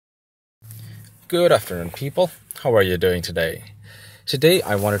Good afternoon, people. How are you doing today? Today,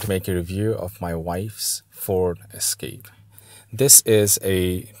 I wanted to make a review of my wife's Ford Escape. This is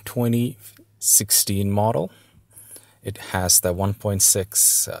a 2016 model. It has the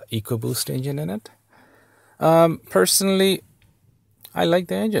 1.6 EcoBoost engine in it. Personally, I like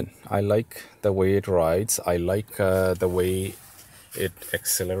the engine. I like the way it rides. I like the way it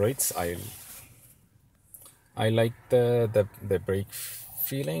accelerates. I like the brake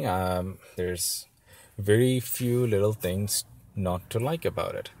feeling. There's very few little things not to like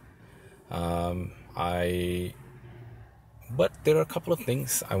about it. But there are a couple of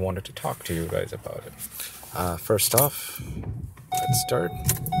things I wanted to talk to you guys about it. First off, let's start.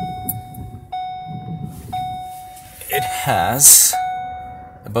 It has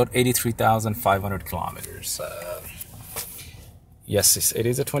about 83,500 kilometers. Yes, it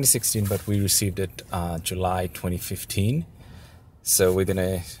is a 2016, but we received it July 2015. So within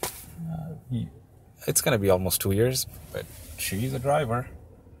it's going to be almost 2 years, but she's a driver.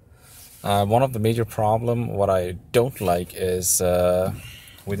 One of the major what I don't like is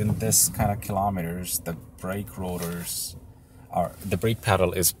within this kind of kilometers, the brake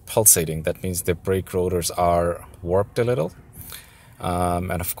pedal is pulsating. That means the brake rotors are warped a little.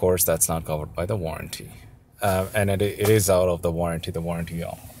 And of course, that's not covered by the warranty. And it is out of the warranty. The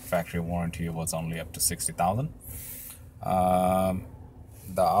factory warranty was only up to 60,000.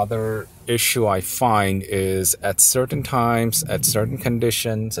 The other issue I find is at certain times, at certain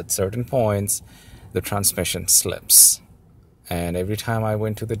conditions, at certain points, the transmission slips. And every time I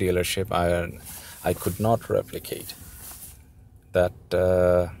went to the dealership, I could not replicate. That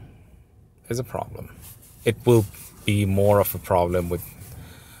is a problem. It will be more of a problem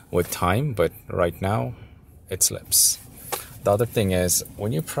with time, but right now it slips. The other thing is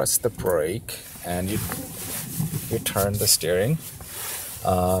when you press the brake and you turn the steering,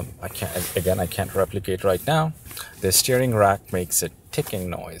 I can't replicate right now. The steering rack makes a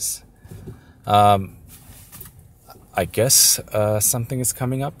ticking noise. I guess something is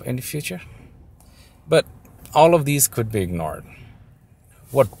coming up in the future, but all of these could be ignored.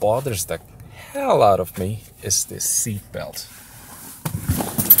 What bothers the hell out of me is this seat belt.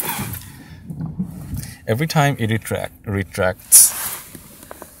 Every time it retracts,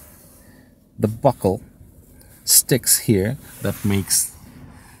 the buckle sticks here. That makes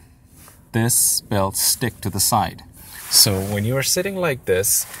this belt stick to the side. So when you are sitting like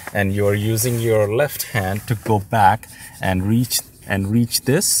this and you are using your left hand to go back and reach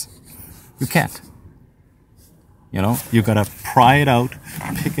this, you can't. You gotta pry it out,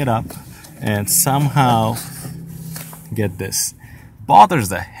 pick it up, and somehow get this. Bothers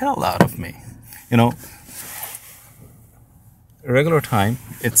the hell out of me. Regular time,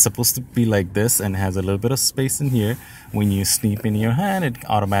 it's supposed to be like this and has a little bit of space in here. When you sneak in your hand, it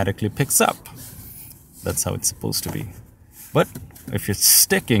automatically picks up. That's how it's supposed to be. But if you're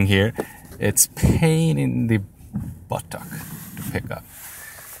sticking here, it's pain in the buttock to pick up.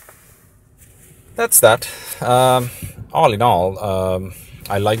 That's that. All in all,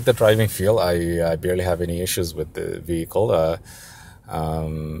 I like the driving feel. I barely have any issues with the vehicle.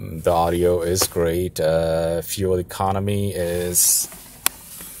 The audio is great. Fuel economy is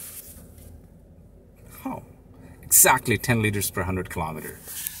exactly 10 liters per 100 kilometer.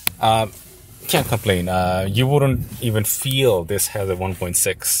 Can't complain. You wouldn't even feel this has a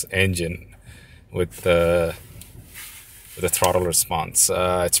 1.6 engine with the throttle response.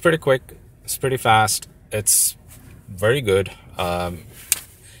 It's pretty quick. It's pretty fast. It's very good. And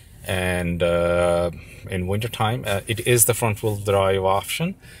in wintertime, it is the front-wheel drive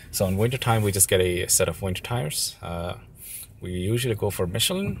option. So in wintertime, we just get a set of winter tires. We usually go for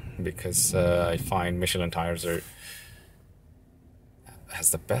Michelin because I find Michelin tires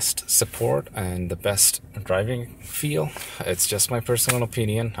has the best support and the best driving feel. It's just my personal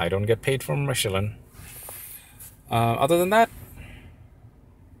opinion. I don't get paid from Michelin. Other than that,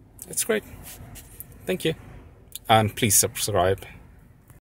 it's great. Thank you. And please subscribe.